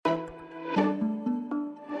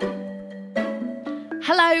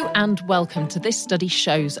Hello and welcome to This Study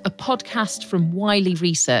Shows, a podcast from Wiley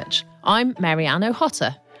Research. I'm Mary-Ann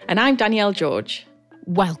O'Hotter. And I'm Danielle George.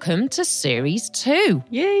 Welcome to Series 2.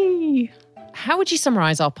 Yay! How would you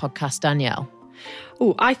summarise our podcast, Danielle?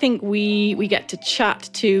 Oh, I think we get to chat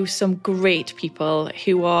to some great people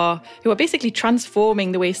who are basically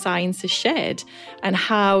transforming the way science is shared and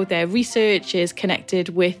how their research is connected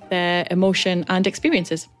with their emotion and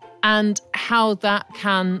experiences. And how that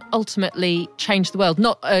can ultimately change the world,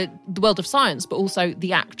 not the world of science, but also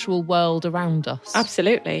the actual world around us.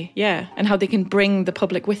 Absolutely, yeah. And how they can bring the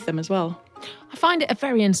public with them as well. I find it a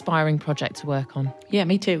very inspiring project to work on. Yeah,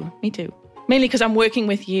 me too. Mainly because I'm working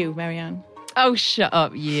with you, Mary-Ann. Oh, shut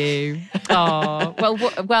up, you. Oh,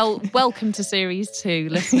 well, welcome to Series 2,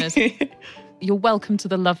 listeners. You're welcome to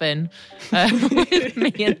the love-in with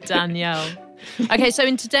me and Danielle. Okay, so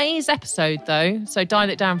in today's episode, though, so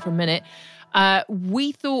dial it down for a minute,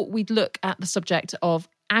 we thought we'd look at the subject of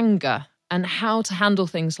anger and how to handle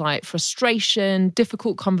things like frustration,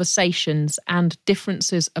 difficult conversations, and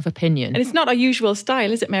differences of opinion. And it's not our usual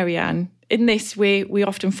style, is it, Mary-Ann? In this way, we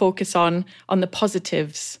often focus on the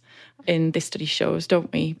positives in This Study Shows,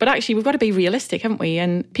 don't we? But actually, we've got to be realistic, haven't we?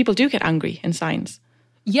 And people do get angry in science.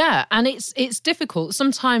 Yeah, and it's difficult.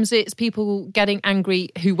 Sometimes it's people getting angry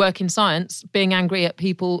who work in science, being angry at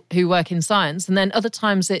people who work in science. And then other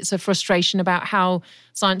times it's a frustration about how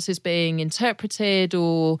science is being interpreted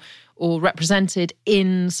or represented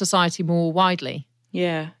in society more widely.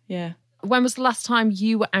 Yeah. When was the last time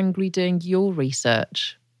you were angry doing your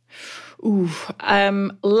research?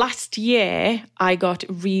 Last year I got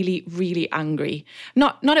really, really angry.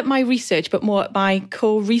 Not at my research, but more at my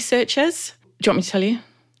co-researchers. Do you want me to tell you?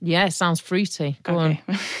 Yeah, sounds fruity. Go on.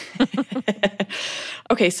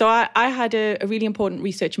 Okay, so I had a really important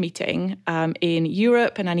research meeting in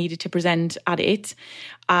Europe and I needed to present at it.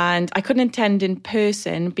 And I couldn't attend in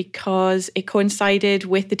person because it coincided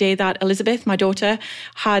with the day that Elizabeth, my daughter,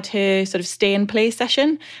 had her sort of stay and play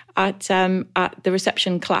session at the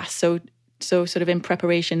reception class. So sort of in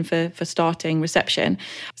preparation for starting reception.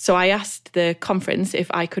 So I asked the conference if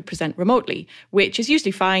I could present remotely, which is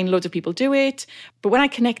usually fine. Loads of people do it. But when I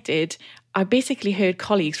connected, I basically heard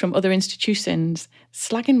colleagues from other institutions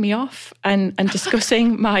slagging me off and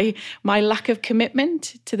discussing my lack of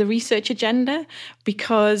commitment to the research agenda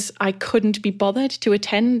because I couldn't be bothered to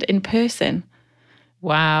attend in person.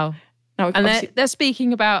 Wow. Now, and they're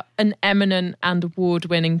speaking about an eminent and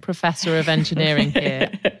award-winning professor of engineering here.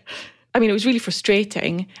 I mean, it was really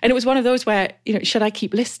frustrating. And it was one of those where, should I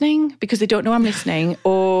keep listening because they don't know I'm listening?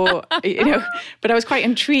 Or, but I was quite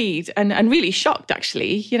intrigued and really shocked,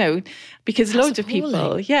 actually, because That's loads appalling.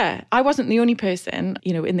 of people, I wasn't the only person,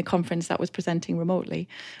 in the conference that was presenting remotely.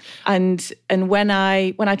 And when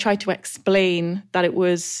I tried to explain that it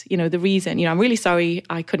was, the reason, I'm really sorry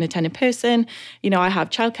I couldn't attend in person. I have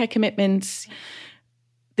childcare commitments.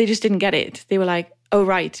 They just didn't get it. They were like, oh,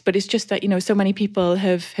 right. But it's just that, so many people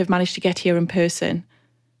have managed to get here in person.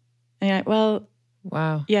 And you're like, well,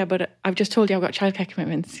 wow. Yeah, but I've just told you I've got childcare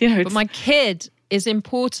commitments. But my kid is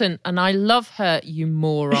important and I love her, you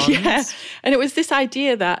morons. Yeah. And it was this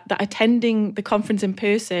idea that attending the conference in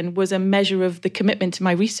person was a measure of the commitment to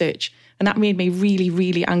my research. And that made me really,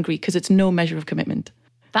 really angry because it's no measure of commitment.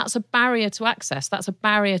 That's a barrier to access. That's a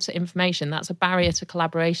barrier to information. That's a barrier to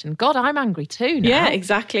collaboration. God, I'm angry too now. Yeah,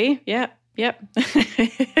 exactly. Yeah. Yep.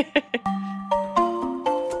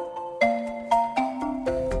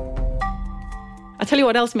 I'll tell you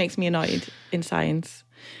what else makes me annoyed in science.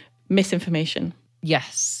 Misinformation.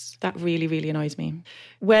 Yes. That really, really annoys me.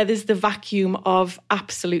 Where there's the vacuum of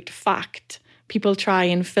absolute fact, people try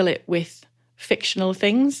and fill it with fictional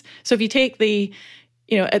things. So if you take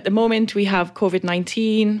at the moment we have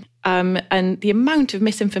COVID-19 and the amount of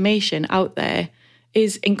misinformation out there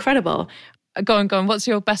is incredible. Go on. What's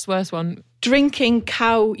your best, worst one? Drinking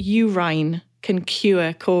cow urine can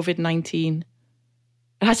cure COVID-19.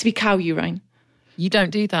 It has to be cow urine. You don't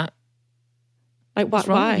do that. Like what? What's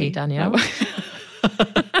wrong Why? with you, Danielle?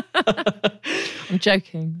 I'm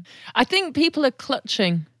joking. I think people are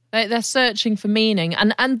clutching. They're searching for meaning.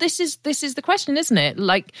 And this is the question, isn't it?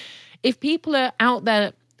 Like, if people are out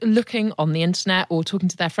there looking on the internet or talking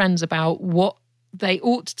to their friends about what they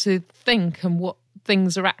ought to think and what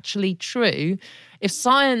things are actually true, if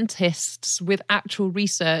scientists with actual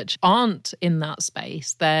research aren't in that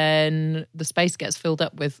space, then the space gets filled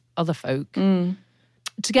up with other folk.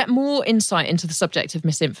 To get more insight into the subject of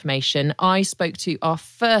misinformation, I spoke to our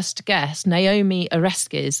first guest, Naomi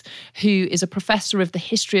Oreskes, who is a professor of the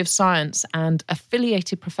history of science and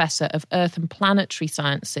affiliated professor of earth and planetary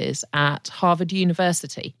sciences at Harvard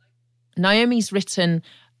University. Naomi's written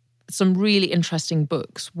some really interesting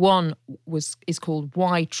books. One is called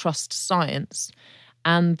Why Trust Science,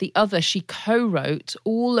 and the other she co-wrote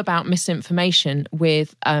all about misinformation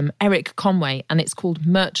with Eric Conway, and it's called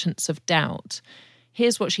Merchants of Doubt.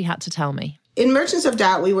 Here's what she had to tell me. In Merchants of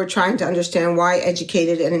Doubt, we were trying to understand why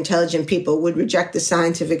educated and intelligent people would reject the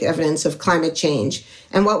scientific evidence of climate change.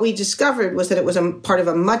 And what we discovered was that it was a part of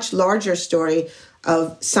a much larger story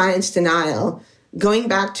of science denial, going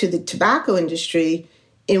back to the tobacco industry,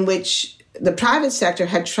 in which the private sector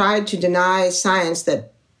had tried to deny science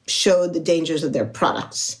that showed the dangers of their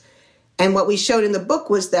products. And what we showed in the book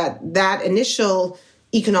was that initial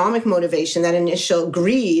economic motivation, that initial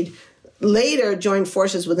greed, later joined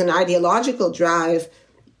forces with an ideological drive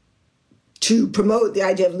to promote the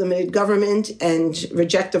idea of limited government and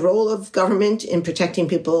reject the role of government in protecting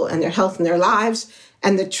people and their health and their lives.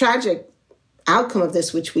 And the tragic outcome of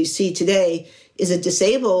this, which we see today, is a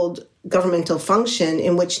disabled governmental function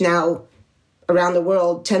in which now around the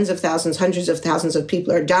world, tens of thousands, hundreds of thousands of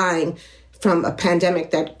people are dying from a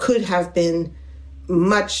pandemic that could have been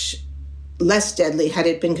much less deadly had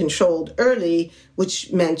it been controlled early,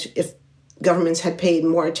 which meant if governments had paid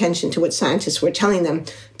more attention to what scientists were telling them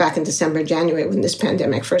back in December, January, when this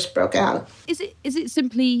pandemic first broke out. Is it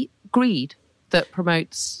simply greed that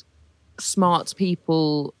promotes smart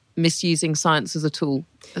people misusing science as a tool,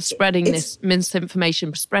 spreading this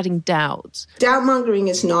misinformation, spreading doubt? Doubt-mongering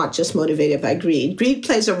is not just motivated by greed. Greed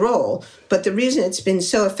plays a role, but the reason it's been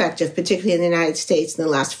so effective, particularly in the United States in the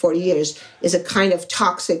last 40 years, is a kind of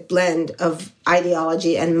toxic blend of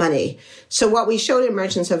ideology and money. So what we showed in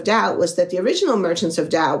Merchants of Doubt was that the original Merchants of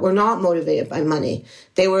Doubt were not motivated by money.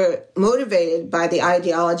 They were motivated by the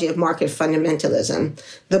ideology of market fundamentalism,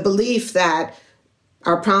 the belief that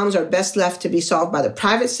our problems are best left to be solved by the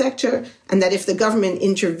private sector, and that if the government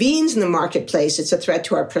intervenes in the marketplace, it's a threat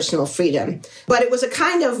to our personal freedom. But it was a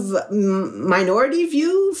kind of minority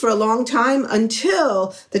view for a long time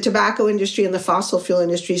until the tobacco industry and the fossil fuel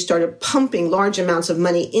industry started pumping large amounts of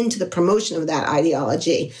money into the promotion of that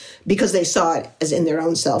ideology because they saw it as in their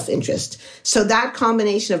own self-interest. So that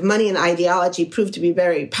combination of money and ideology proved to be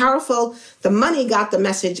very powerful. The money got the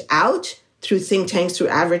message out through think tanks, through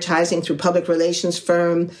advertising, through public relations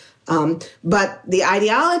firm. But the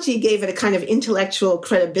ideology gave it a kind of intellectual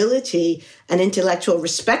credibility and intellectual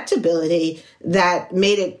respectability that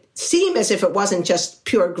made it seem as if it wasn't just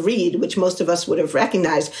pure greed, which most of us would have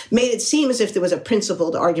recognized, made it seem as if there was a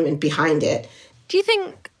principled argument behind it. Do you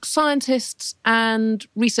think scientists and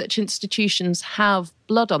research institutions have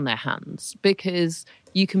blood on their hands? Because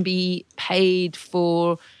you can be paid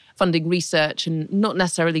for funding research and not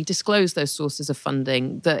necessarily disclose those sources of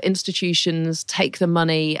funding, that institutions take the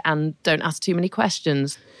money and don't ask too many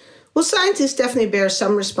questions? Well, scientists definitely bear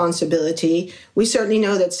some responsibility. We certainly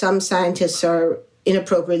know that some scientists are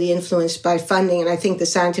inappropriately influenced by funding, and I think the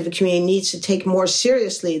scientific community needs to take more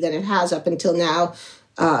seriously than it has up until now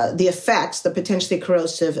the potentially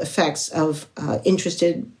corrosive effects of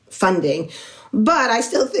interested funding. But I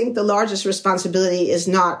still think the largest responsibility is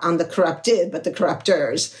not on the corrupted, but the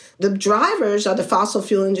corruptors. The drivers are the fossil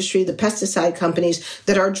fuel industry, the pesticide companies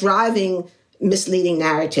that are driving misleading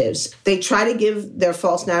narratives. They try to give their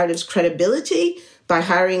false narratives credibility by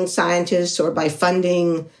hiring scientists or by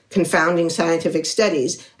funding confounding scientific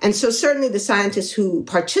studies. And so certainly the scientists who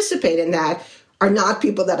participate in that are not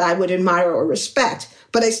people that I would admire or respect.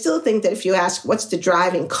 But I still think that if you ask what's the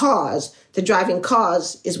driving cause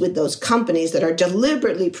is with those companies that are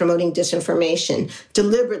deliberately promoting disinformation,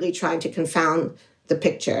 deliberately trying to confound the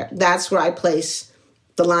picture. That's where I place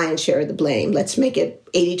the lion's share of the blame. Let's make it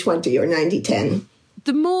 80-20 or 90-10.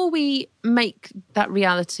 The more we make that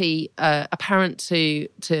reality apparent to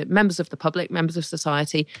members of the public, members of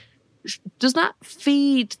society, does that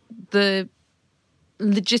feed the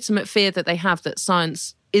legitimate fear that they have that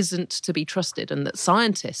science isn't to be trusted and that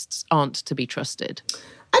scientists aren't to be trusted?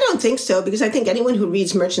 I don't think so, because I think anyone who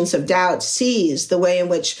reads Merchants of Doubt sees the way in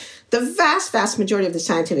which the vast, vast majority of the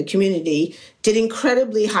scientific community did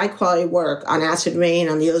incredibly high-quality work on acid rain,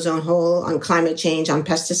 on the ozone hole, on climate change, on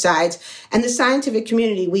pesticides. And the scientific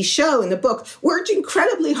community, we show in the book, worked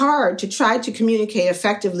incredibly hard to try to communicate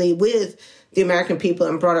effectively with the American people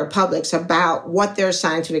and broader publics about what their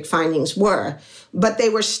scientific findings were. But they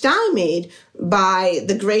were stymied by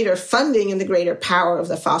the greater funding and the greater power of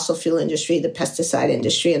the fossil fuel industry, the pesticide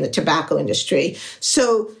industry, and the tobacco industry.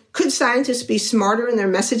 So could scientists be smarter in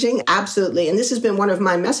their messaging? Absolutely. And this has been one of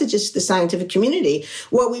my messages to the scientific community.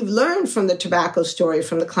 What we've learned from the tobacco story,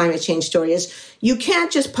 from the climate change story, is you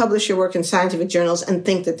can't just publish your work in scientific journals and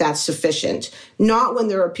think that that's sufficient. Not when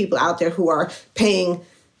there are people out there who are paying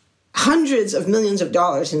hundreds of millions of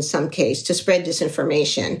dollars in some case to spread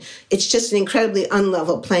disinformation. It's just an incredibly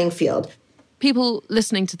unlevel playing field. People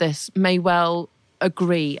listening to this may well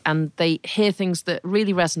agree, and they hear things that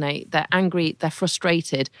really resonate. They're angry, they're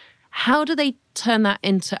frustrated. How do they turn that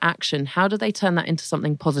into action? How do they turn that into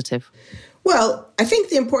something positive? Well, I think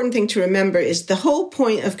the important thing to remember is the whole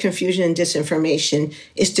point of confusion and disinformation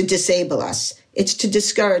is to disable us. It's to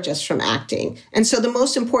discourage us from acting. And so the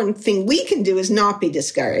most important thing we can do is not be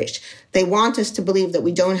discouraged. They want us to believe that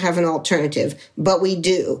we don't have an alternative, but we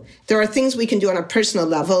do. There are things we can do on a personal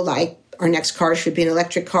level, like our next car should be an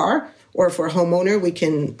electric car, or if we're a homeowner, we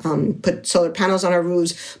can put solar panels on our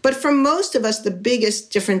roofs. But for most of us, the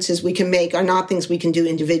biggest differences we can make are not things we can do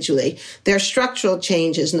individually. There are structural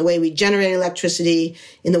changes in the way we generate electricity,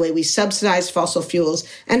 in the way we subsidize fossil fuels.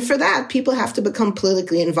 And for that, people have to become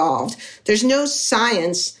politically involved. There's no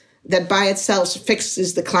science that by itself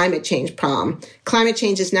fixes the climate change problem. Climate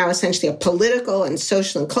change is now essentially a political and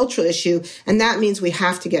social and cultural issue, and that means we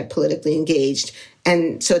have to get politically engaged.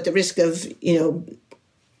 And so at the risk of,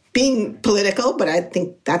 being political, but I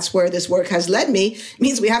think that's where this work has led me,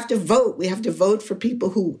 means we have to vote. We have to vote for people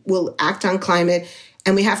who will act on climate,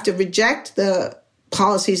 and we have to reject the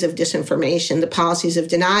policies of disinformation, the policies of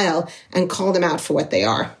denial, and call them out for what they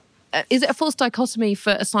are. Is it a false dichotomy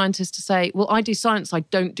for a scientist to say, well, I do science, I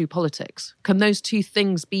don't do politics? Can those two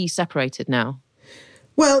things be separated now?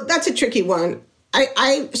 Well, that's a tricky one.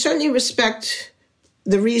 I certainly respect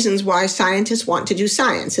the reasons why scientists want to do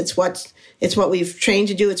science. It's what we've trained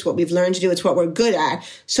to do. It's what we've learned to do. It's what we're good at.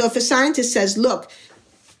 So if a scientist says, look,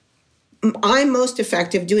 I'm most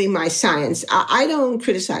effective doing my science, I don't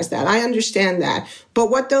criticize that. I understand that.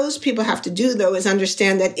 But what those people have to do, though, is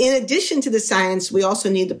understand that in addition to the science, we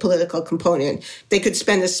also need the political component. They could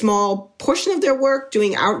spend a small portion of their work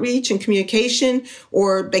doing outreach and communication,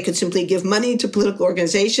 or they could simply give money to political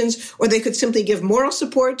organizations, or they could simply give moral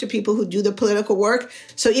support to people who do the political work.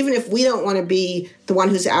 So even if we don't want to be the one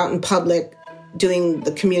who's out in public doing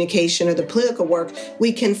the communication or the political work,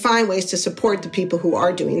 we can find ways to support the people who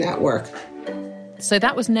are doing that work. So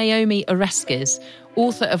that was Naomi Oreskes,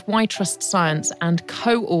 author of Why Trust Science and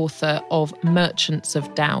co-author of Merchants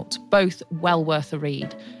of Doubt, both well worth a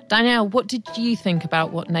read. Danielle, what did you think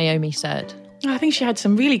about what Naomi said? I think she had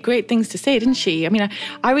some really great things to say, didn't she? I mean,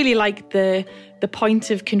 I really like the point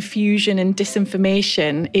of confusion and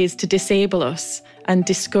disinformation is to disable us and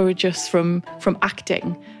discourage us from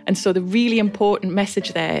acting. And so the really important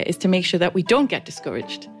message there is to make sure that we don't get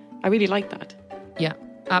discouraged. I really like that. Yeah,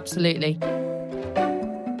 absolutely.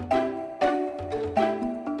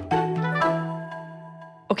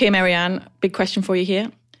 Okay, Marianne, big question for you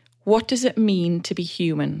here. What does it mean to be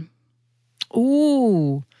human?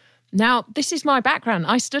 Ooh. Now, this is my background.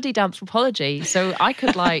 I studied anthropology, so I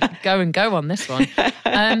could go on this one.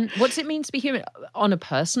 What does it mean to be human? On a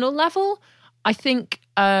personal level, I think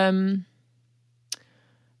to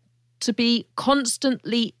be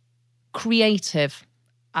constantly creative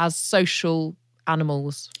as social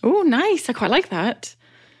animals. Oh, nice. I quite like that.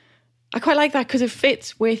 I quite like that because it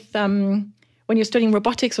fits with when you're studying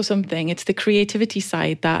robotics or something, it's the creativity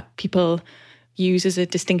side that people use as a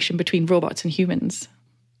distinction between robots and humans.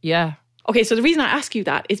 Yeah. Okay, so the reason I ask you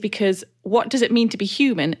that is because what does it mean to be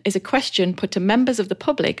human is a question put to members of the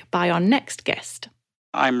public by our next guest.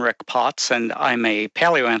 I'm Rick Potts, and I'm a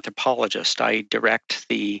paleoanthropologist. I direct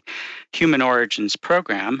the Human Origins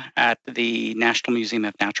program at the National Museum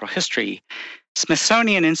of Natural History,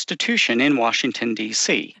 Smithsonian Institution in Washington,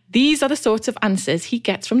 D.C. These are the sorts of answers he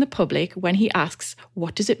gets from the public when he asks,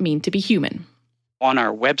 what does it mean to be human? On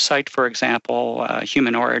our website, for example,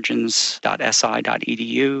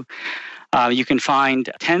 humanorigins.si.edu, you can find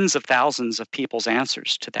tens of thousands of people's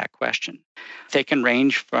answers to that question. They can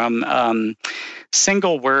range from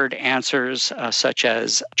single-word answers such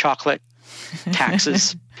as chocolate,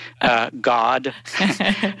 taxes, God,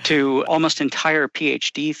 to almost entire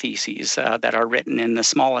PhD theses that are written in the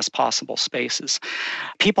smallest possible spaces.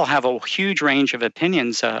 People have a huge range of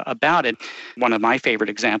opinions about it. One of my favorite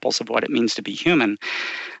examples of what it means to be human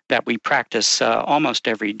that we practice almost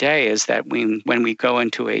every day is that when we go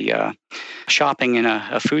into a shopping in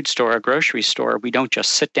a food store, a grocery store, we don't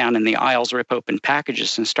just sit down in the aisles, rip open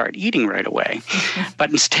packages, and start eating right away. But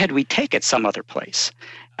instead, we take it some other place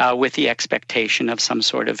with the expectation of some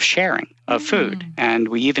sort of sharing of food. And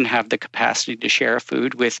we even have the capacity to share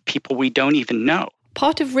food with people we don't even know.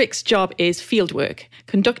 Part of Rick's job is fieldwork,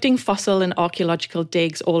 conducting fossil and archaeological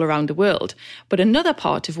digs all around the world. But another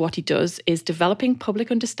part of what he does is developing public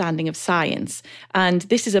understanding of science. And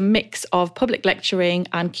this is a mix of public lecturing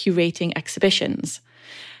and curating exhibitions.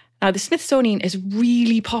 Now, the Smithsonian is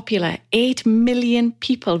really popular. 8 million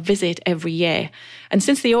people visit every year. And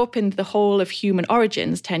since they opened the Hall of Human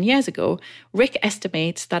Origins 10 years ago, Rick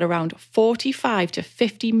estimates that around 45 to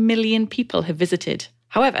 50 million people have visited.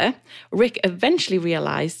 However, Rick eventually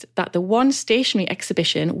realised that the one stationary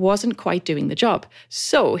exhibition wasn't quite doing the job.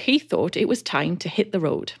 So he thought it was time to hit the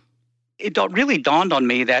road. It really dawned on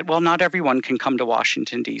me that, well, not everyone can come to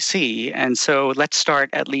Washington, D.C. And so let's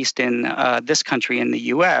start, at least in this country, in the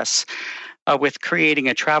U.S., with creating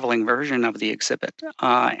a traveling version of the exhibit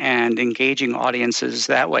and engaging audiences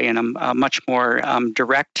that way in a much more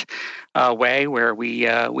direct way, where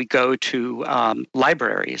we go to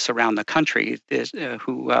libraries around the country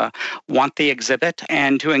who want the exhibit,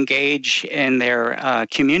 and to engage in their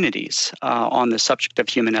communities on the subject of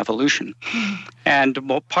human evolution. And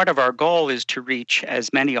part of our goal is to reach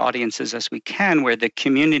as many audiences as we can, where the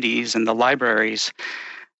communities and the libraries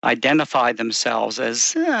identify themselves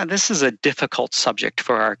as, this is a difficult subject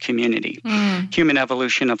for our community. Human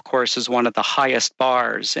evolution, of course, is one of the highest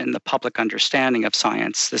bars in the public understanding of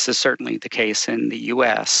science. This is certainly the case in the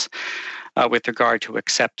U.S. With regard to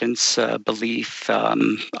acceptance, belief,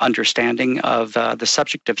 understanding of the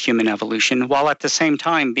subject of human evolution, while at the same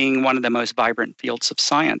time being one of the most vibrant fields of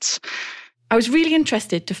science. I was really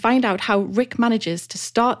interested to find out how Rick manages to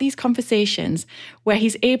start these conversations where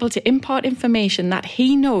he's able to impart information that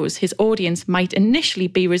he knows his audience might initially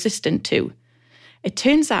be resistant to. It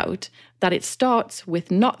turns out that it starts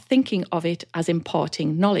with not thinking of it as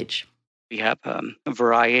imparting knowledge. We have a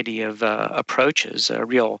variety of approaches, a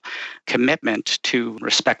real commitment to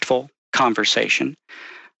respectful conversation.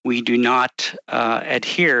 We do not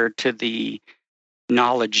adhere to the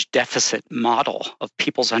knowledge deficit model of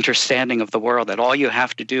people's understanding of the world, that all you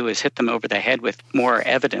have to do is hit them over the head with more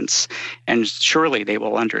evidence and surely they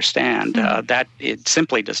will understand. That it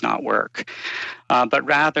simply does not work. But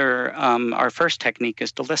rather, our first technique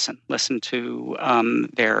is to listen to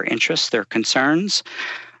their interests, their concerns.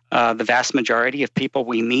 The vast majority of people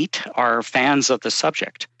we meet are fans of the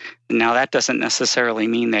subject. Now, that doesn't necessarily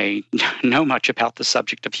mean they know much about the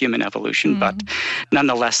subject of human evolution, but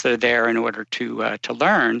nonetheless, they're there in order to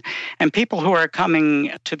learn. And people who are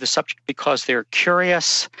coming to the subject because they're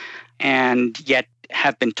curious and yet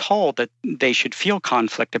have been told that they should feel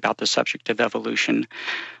conflict about the subject of evolution,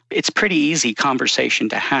 it's pretty easy conversation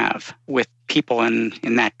to have with people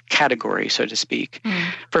in that category, so to speak.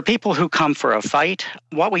 For people who come for a fight,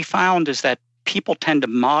 what we found is that people tend to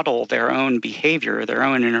model their own behavior, their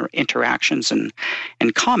own interactions and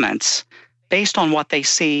comments based on what they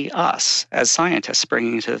see us as scientists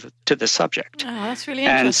bringing to the subject. Oh, that's really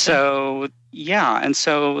interesting. And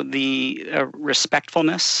so the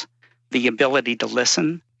respectfulness, the ability to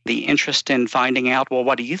listen, the interest in finding out, well,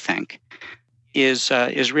 what do you think, is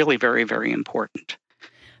really very, very important.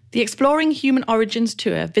 The Exploring Human Origins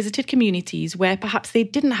tour visited communities where perhaps they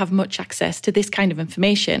didn't have much access to this kind of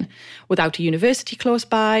information, without a university close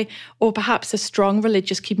by, or perhaps a strong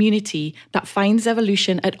religious community that finds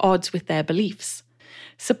evolution at odds with their beliefs.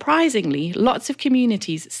 Surprisingly, lots of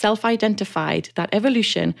communities self-identified that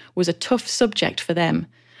evolution was a tough subject for them,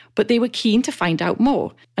 but they were keen to find out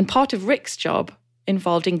more, and part of Rick's job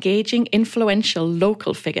involved engaging influential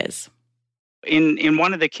local figures. In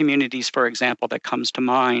one of the communities, for example, that comes to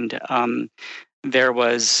mind, there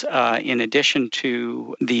was, in addition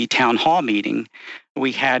to the town hall meeting,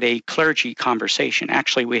 we had a clergy conversation.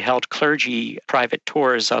 Actually, we held clergy private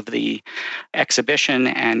tours of the exhibition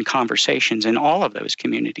and conversations in all of those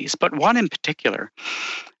communities. But one in particular,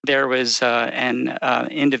 there was an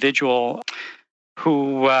individual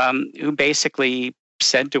who basically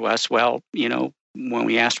said to us, well, when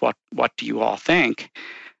we asked what do you all think,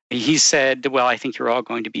 he said, well, I think you're all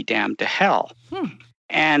going to be damned to hell.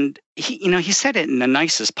 And he said it in the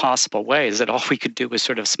nicest possible ways, that all we could do was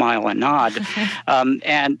sort of smile and nod.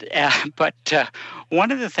 But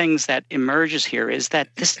one of the things that emerges here is that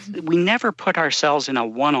we never put ourselves in a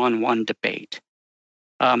one-on-one debate.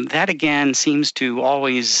 That, again, seems to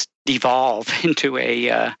always devolve into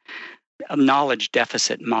a knowledge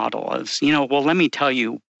deficit model of, well, let me tell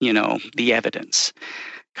you, the evidence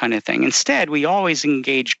kind of thing. Instead, we always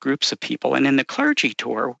engage groups of people. And in the clergy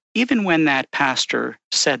tour, even when that pastor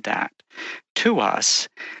said that to us,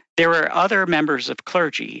 there were other members of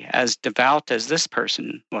clergy, as devout as this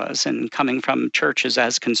person was, and coming from churches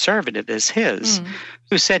as conservative as his,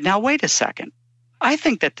 who said, now, wait a second. I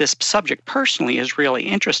think that this subject personally is really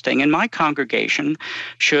interesting, and my congregation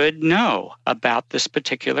should know about this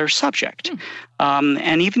particular subject.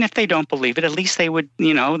 And even if they don't believe it, at least they would,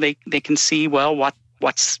 they can see, well,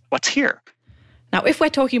 what's here. Now, if we're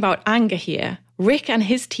talking about anger here, Rick and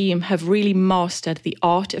his team have really mastered the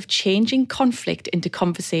art of changing conflict into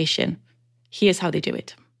conversation. Here's how they do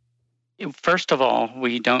it. First of all,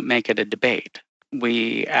 we don't make it a debate.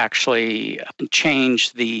 We actually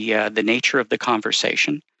change the nature of the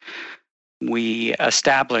conversation. We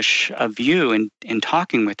establish a view in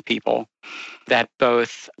talking with people that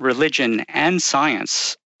both religion and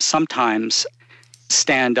science sometimes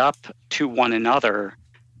stand up to one another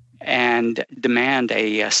and demand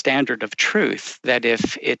a standard of truth that,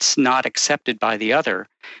 if it's not accepted by the other,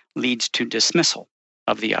 leads to dismissal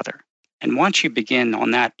of the other. And once you begin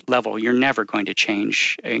on that level, you're never going to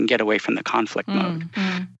change and get away from the conflict mode.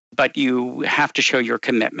 But you have to show your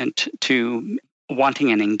commitment to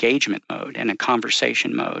wanting an engagement mode and a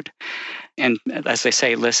conversation mode. And as they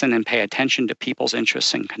say, listen and pay attention to people's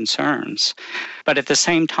interests and concerns. But at the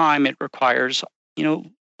same time, it requires,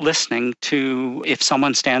 listening to, if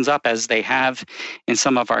someone stands up, as they have in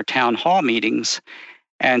some of our town hall meetings,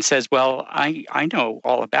 and says, well, I know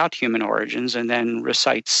all about human origins, and then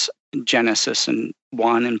recites Genesis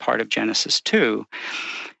 1 and part of Genesis 2.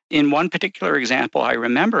 In one particular example I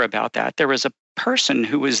remember about that, there was a person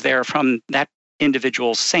who was there from that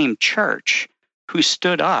individual's same church who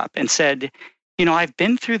stood up and said, I've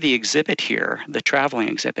been through the exhibit here, the traveling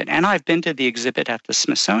exhibit, and I've been to the exhibit at the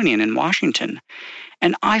Smithsonian in Washington,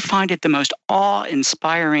 and I find it the most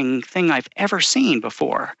awe-inspiring thing I've ever seen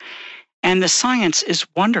before. And the science is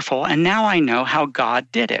wonderful, and now I know how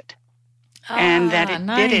God did it. And that it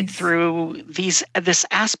did it through this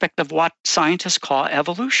aspect of what scientists call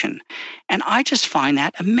evolution. And I just find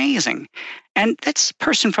that amazing. And that's a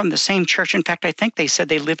person from the same church. In fact, I think they said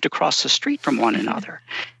they lived across the street from one another.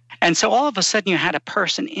 And so all of a sudden you had a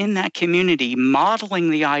person in that community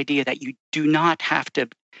modeling the idea that you do not have to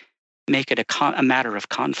make it a matter of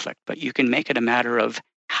conflict, but you can make it a matter of,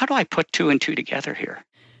 how do I put 2 and 2 together here?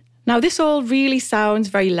 Now, this all really sounds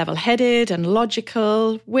very level-headed and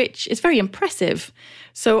logical, which is very impressive.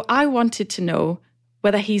 So I wanted to know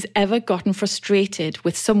whether he's ever gotten frustrated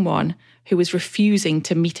with someone who was refusing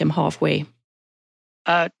to meet him halfway.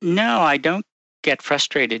 No, I don't get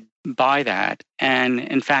frustrated by that. And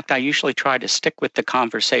in fact, I usually try to stick with the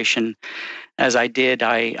conversation as I did.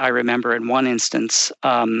 I remember in one instance,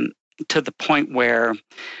 to the point where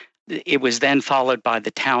it was then followed by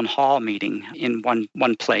the town hall meeting in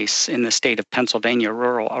one place in the state of Pennsylvania, a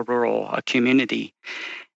rural community.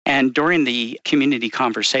 And during the community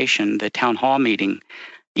conversation, the town hall meeting,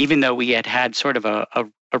 even though we had sort of a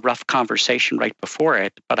rough conversation right before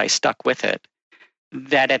it, but I stuck with it,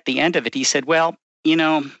 that at the end of it, he said, well,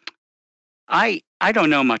 I don't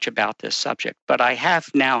know much about this subject, but I have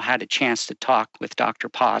now had a chance to talk with Dr.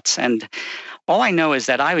 Potts, and all I know is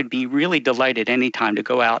that I would be really delighted anytime to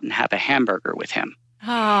go out and have a hamburger with him.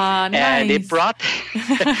 Ah, nice. And it brought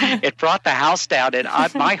the house down,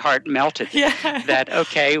 and my heart melted. Yeah. That,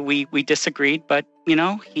 okay, we disagreed, but,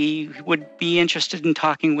 he would be interested in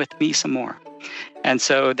talking with me some more. And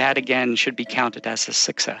so that, again, should be counted as a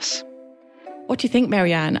success. What do you think,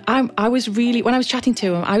 Marianne? I was really, when I was chatting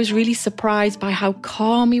to him, I was really surprised by how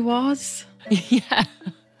calm he was. Yeah.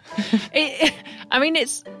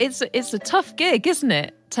 It's a tough gig, isn't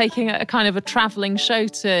it? Taking a kind of a traveling show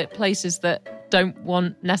to places that don't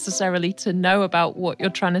want necessarily to know about what you're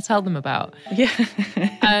trying to tell them about. Yeah.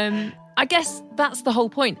 I guess that's the whole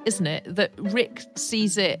point, isn't it? That Rick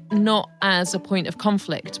sees it not as a point of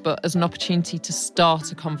conflict, but as an opportunity to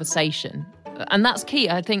start a conversation. And that's key,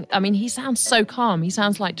 I think. I mean, he sounds so calm. He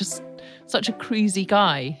sounds like just such a cruisy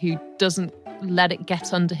guy who doesn't let it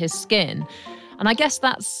get under his skin. And I guess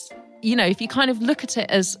that's, if you kind of look at it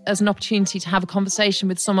as an opportunity to have a conversation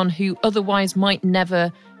with someone who otherwise might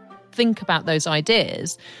never think about those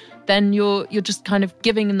ideas, then you're just kind of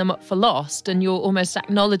giving them up for lost, and you're almost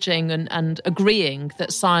acknowledging and agreeing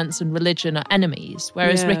that science and religion are enemies.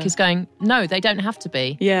 Whereas Rick is going, no, they don't have to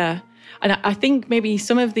be. Yeah. And I think maybe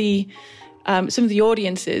some of the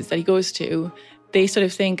audiences that he goes to, they sort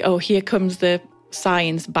of think, oh, here comes the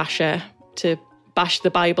science basher to bash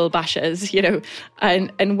the Bible bashers,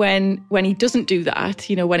 and when he doesn't do that,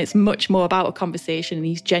 when it's much more about a conversation and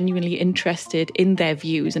he's genuinely interested in their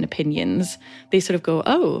views and opinions, they sort of go,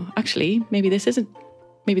 oh, actually, maybe this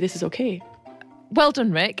is okay. Well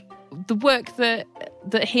done, Rick. The work that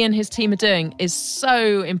he and his team are doing is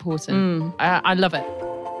so important. I love it.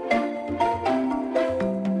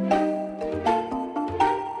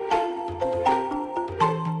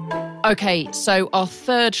 Okay, so our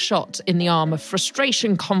third shot in the arm of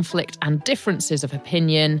frustration, conflict, and differences of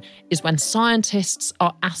opinion is when scientists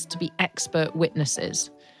are asked to be expert witnesses.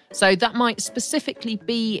 So that might specifically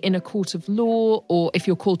be in a court of law, or if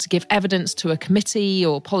you're called to give evidence to a committee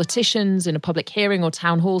or politicians in a public hearing or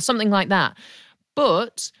town hall, something like that.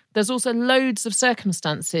 But there's also loads of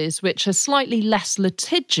circumstances which are slightly less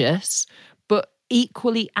litigious, but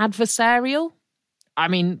equally adversarial. I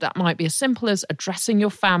mean, that might be as simple as addressing your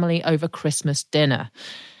family over Christmas dinner.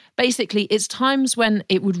 Basically, it's times when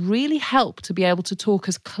it would really help to be able to talk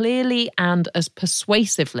as clearly and as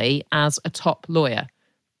persuasively as a top lawyer,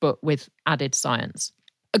 but with added science.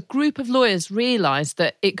 A group of lawyers realised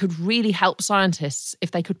that it could really help scientists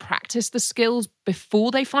if they could practice the skills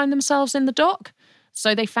before they find themselves in the dock.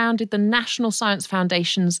 So they founded the National Science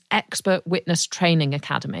Foundation's Expert Witness Training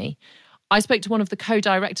Academy. I spoke to one of the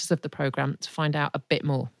co-directors of the programme to find out a bit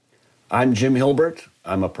more. I'm Jim Hilbert.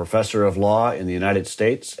 I'm a professor of law in the United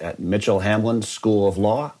States at Mitchell Hamlin School of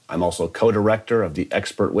Law. I'm also co-director of the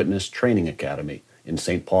Expert Witness Training Academy in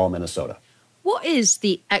St. Paul, Minnesota. What is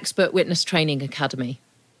the Expert Witness Training Academy?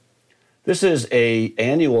 This is an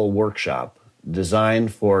annual workshop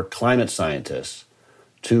designed for climate scientists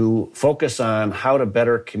to focus on how to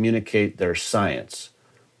better communicate their science.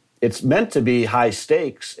 It's meant to be high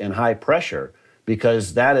stakes and high pressure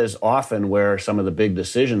because that is often where some of the big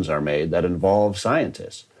decisions are made that involve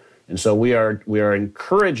scientists. And so we are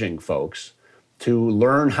encouraging folks to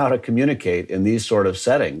learn how to communicate in these sort of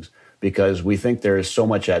settings because we think there is so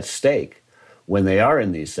much at stake when they are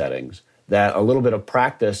in these settings, that a little bit of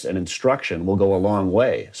practice and instruction will go a long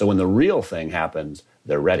way. So when the real thing happens,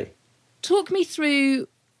 they're ready. Talk me through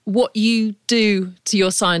what you do to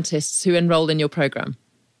your scientists who enroll in your program.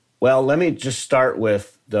 Well, let me just start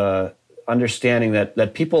with the understanding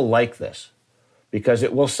that people like this, because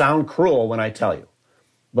it will sound cruel when I tell you.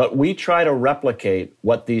 But we try to replicate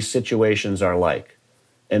what these situations are like.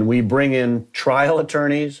 And we bring in trial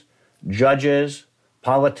attorneys, judges,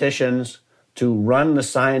 politicians, to run the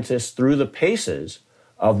scientists through the paces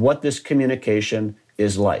of what this communication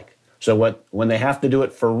is like. So when they have to do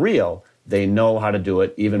it for real, they know how to do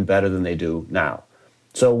it even better than they do now.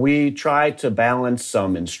 So we try to balance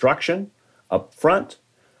some instruction up front.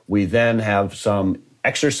 We then have some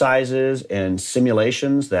exercises and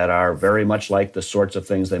simulations that are very much like the sorts of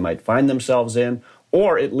things they might find themselves in,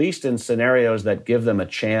 or at least in scenarios that give them a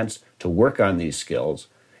chance to work on these skills.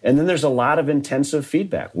 And then there's a lot of intensive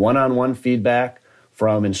feedback, one-on-one feedback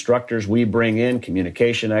from instructors we bring in,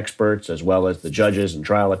 communication experts, as well as the judges and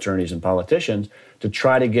trial attorneys and politicians, to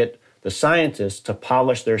try to get the scientists to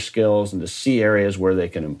polish their skills and to see areas where they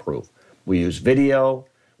can improve. We use video,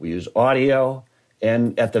 we use audio,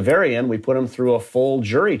 and at the very end, we put them through a full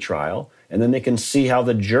jury trial, and then they can see how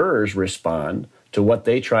the jurors respond to what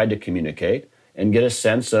they tried to communicate and get a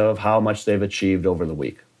sense of how much they've achieved over the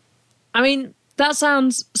week. I mean, that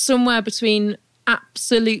sounds somewhere between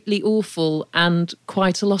absolutely awful and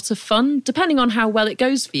quite a lot of fun, depending on how well it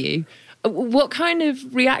goes for you. What kind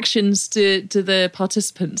of reactions do the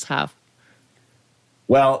participants have?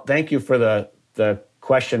 Well, thank you for the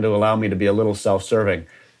question to allow me to be a little self-serving.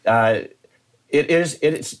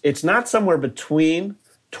 It's not somewhere between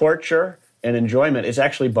torture and enjoyment. It's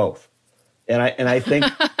actually both. And I think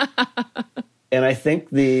and I think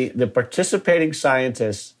the participating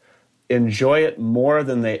scientists enjoy it more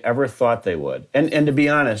than they ever thought they would. And to be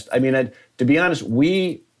honest,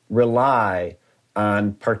 we rely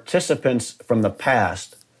on participants from the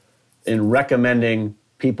past in recommending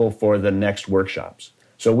people for the next workshops.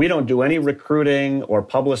 So we don't do any recruiting or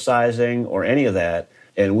publicizing or any of that,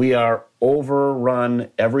 and we are overrun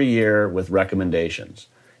every year with recommendations.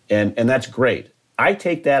 And that's great. I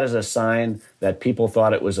take that as a sign that people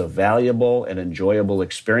thought it was a valuable and enjoyable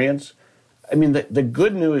experience. I mean, the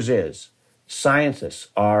good news is scientists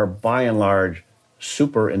are, by and large,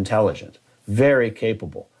 super intelligent, very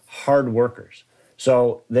capable, hard workers.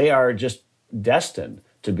 So they are just destined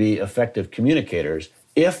to be effective communicators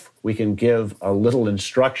if we can give a little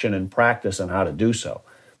instruction and practice on how to do so.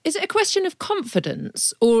 Is it a question of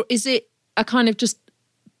confidence, or is it a kind of just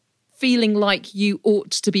feeling like you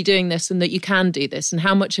ought to be doing this and that you can do this? And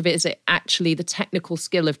how much of it is it actually the technical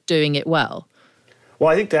skill of doing it well? Well,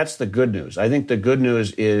 I think that's the good news. I think the good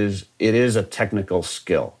news is it is a technical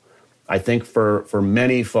skill. I think for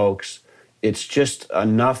many folks, it's just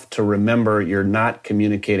enough to remember you're not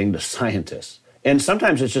communicating to scientists. And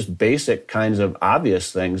sometimes it's just basic kinds of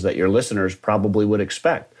obvious things that your listeners probably would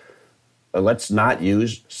expect. Let's not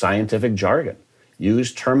use scientific jargon.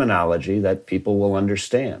 Use terminology that people will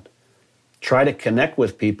understand. Try to connect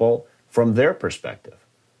with people from their perspective.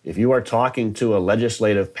 If you are talking to a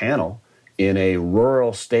legislative panel in a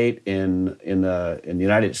rural state in the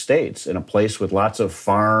United States, in a place with lots of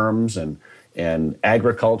farms and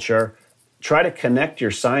agriculture, try to connect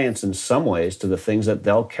your science in some ways to the things that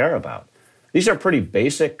they'll care about. These are pretty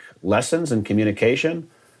basic lessons in communication.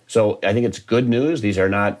 So I think it's good news. These are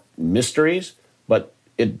not mysteries, but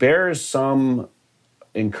it bears some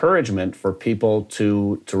encouragement for people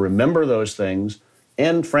to remember those things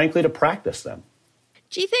and, frankly, to practice them.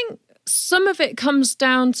 Do you think some of it comes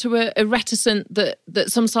down to a reticence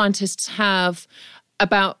that some scientists have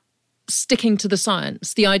about sticking to the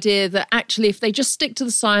science? The idea that actually if they just stick to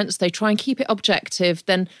the science, they try and keep it objective,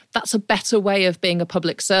 then that's a better way of being a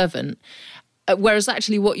public servant. Whereas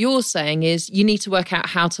actually what you're saying is you need to work out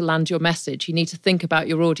how to land your message. You need to think about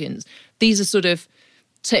your audience. These are sort of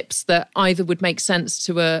tips that either would make sense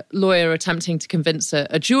to a lawyer attempting to convince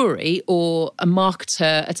a jury or a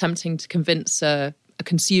marketer attempting to convince a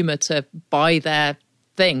consumer to buy their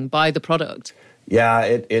thing, buy the product. Yeah,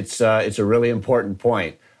 it's a really important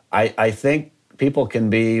point. I think people can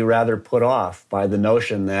be rather put off by the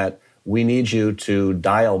notion that we need you to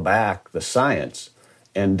dial back the science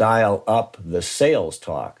and dial up the sales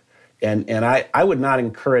talk. And I would not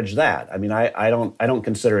encourage that. I mean, I don't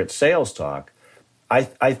consider it sales talk.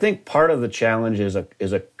 I think part of the challenge is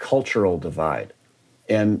a cultural divide.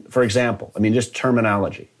 And for example, I mean, just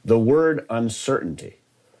terminology. The word uncertainty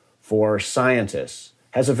for scientists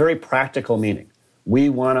has a very practical meaning. We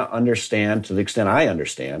want to understand, to the extent I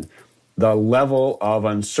understand, the level of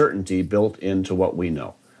uncertainty built into what we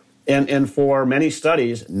know. And for many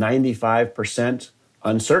studies, 95%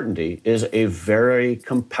 uncertainty is a very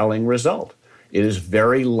compelling result. It is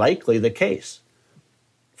very likely the case.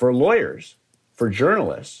 For lawyers, for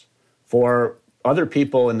journalists, for other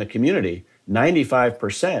people in the community,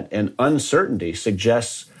 95% and uncertainty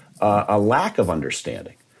suggests a lack of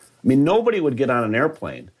understanding. I mean, nobody would get on an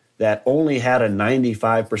airplane that only had a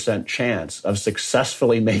 95% chance of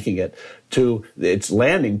successfully making it to its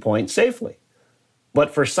landing point safely.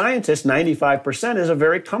 But for scientists, 95% is a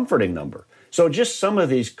very comforting number. So just some of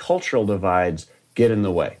these cultural divides get in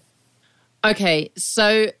the way. Okay,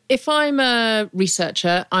 so if I'm a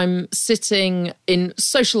researcher, I'm sitting in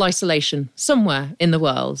social isolation somewhere in the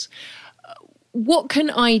world. What can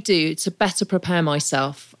I do to better prepare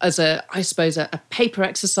myself as a paper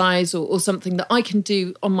exercise or something that I can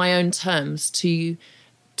do on my own terms to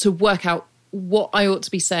work out what I ought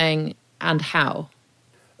to be saying and how?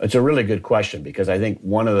 It's a really good question, because I think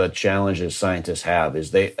one of the challenges scientists have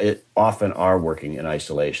is they often are working in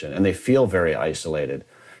isolation and they feel very isolated.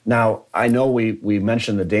 Now, I know we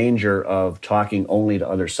mentioned the danger of talking only to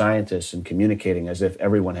other scientists and communicating as if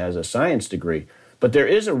everyone has a science degree, but there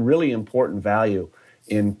is a really important value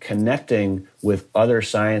in connecting with other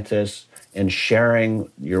scientists and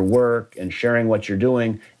sharing your work and sharing what you're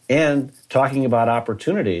doing and talking about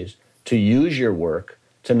opportunities to use your work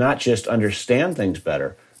to not just understand things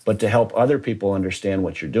better, but to help other people understand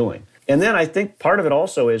what you're doing. And then I think part of it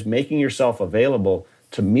also is making yourself available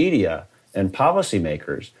to media and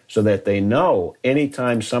policymakers so that they know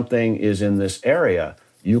anytime something is in this area,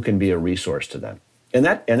 you can be a resource to them. And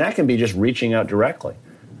that can be just reaching out directly.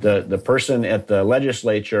 The person at the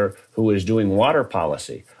legislature who is doing water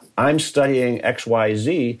policy, I'm studying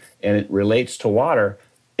XYZ and it relates to water.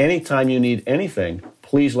 Anytime you need anything,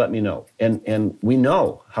 please let me know. And we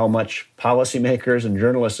know how much policymakers and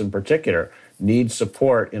journalists in particular need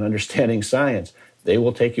support in understanding science. They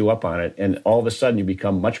will take you up on it, and all of a sudden you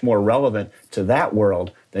become much more relevant to that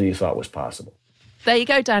world than you thought was possible. There you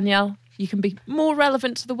go, Danielle. You can be more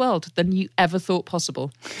relevant to the world than you ever thought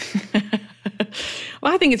possible.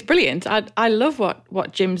 Well, I think it's brilliant. I love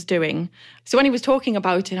what Jim's doing. So when he was talking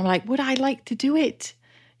about it, I'm like, would I like to do it?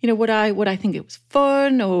 You know, would I think it was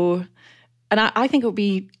fun? And I think it would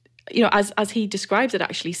be, you know, as he describes it,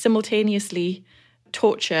 actually, simultaneously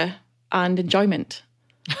torture and enjoyment.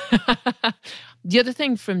 The other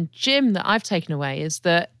thing from Jim that I've taken away is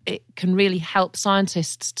that it can really help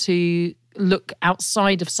scientists to look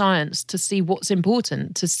outside of science to see what's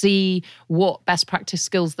important, to see what best practice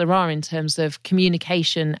skills there are in terms of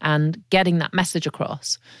communication and getting that message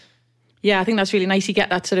across. Yeah, I think that's really nice. You get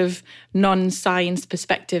that sort of non-science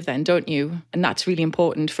perspective then, don't you? And that's really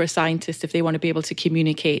important for a scientist if they want to be able to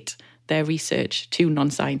communicate their research to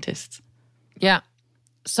non-scientists. Yeah.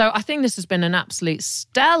 So I think this has been an absolute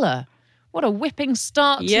stellar. What a whipping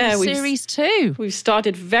start to series 2. We've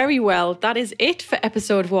started very well. That is it for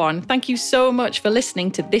episode 1. Thank you so much for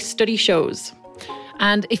listening to This Study Shows.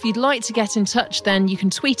 And if you'd like to get in touch, then you can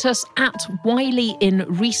tweet us at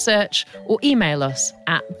WileyInResearch or email us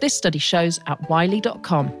at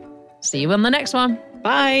thisstudyshows@wiley.com. See you on the next one.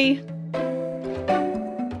 Bye.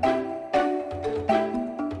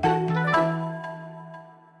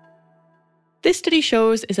 This Study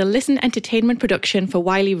Shows is a Listen Entertainment production for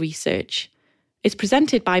Wiley Research. It's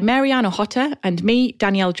presented by Marianne O'Hotter and me,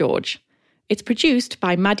 Danielle George. It's produced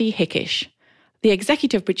by Maddie Hickish. The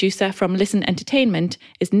executive producer from Listen Entertainment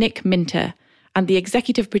is Nick Minter, and the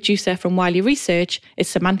executive producer from Wiley Research is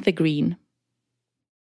Samantha Green.